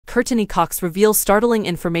Courteney Cox reveals startling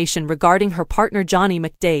information regarding her partner Johnny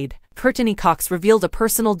McDaid. Courteney Cox revealed a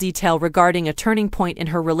personal detail regarding a turning point in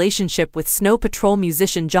her relationship with Snow Patrol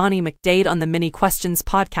musician Johnny McDaid on the Many Questions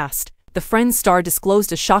podcast. The Friends star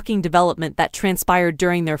disclosed a shocking development that transpired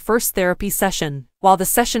during their first therapy session. While the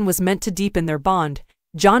session was meant to deepen their bond,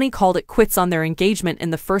 Johnny called it quits on their engagement in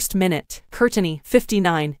the first minute. Courteney,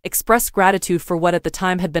 59, expressed gratitude for what at the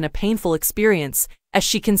time had been a painful experience, as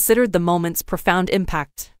she considered the moment's profound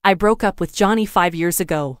impact. "I broke up with Johnny 5 years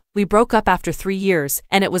ago. We broke up after 3 years,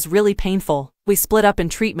 and it was really painful. We split up in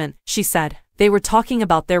treatment," she said. They were talking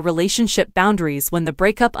about their relationship boundaries when the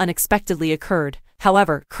breakup unexpectedly occurred.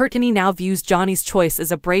 However, Courteney now views Johnny's choice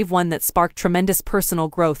as a brave one that sparked tremendous personal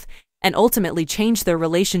growth and ultimately changed their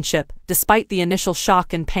relationship, despite the initial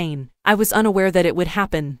shock and pain. "I was unaware that it would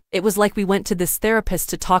happen. It was like we went to this therapist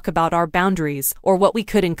to talk about our boundaries, or what we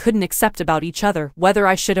could and couldn't accept about each other, whether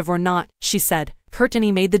I should have or not," she said.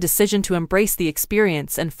 Courteney made the decision to embrace the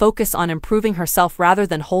experience and focus on improving herself rather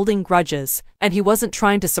than holding grudges. "And he wasn't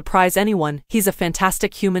trying to surprise anyone. He's a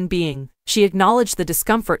fantastic human being." She acknowledged the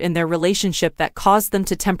discomfort in their relationship that caused them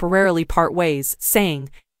to temporarily part ways, saying,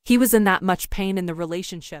 "He was in that much pain in the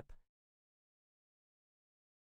relationship.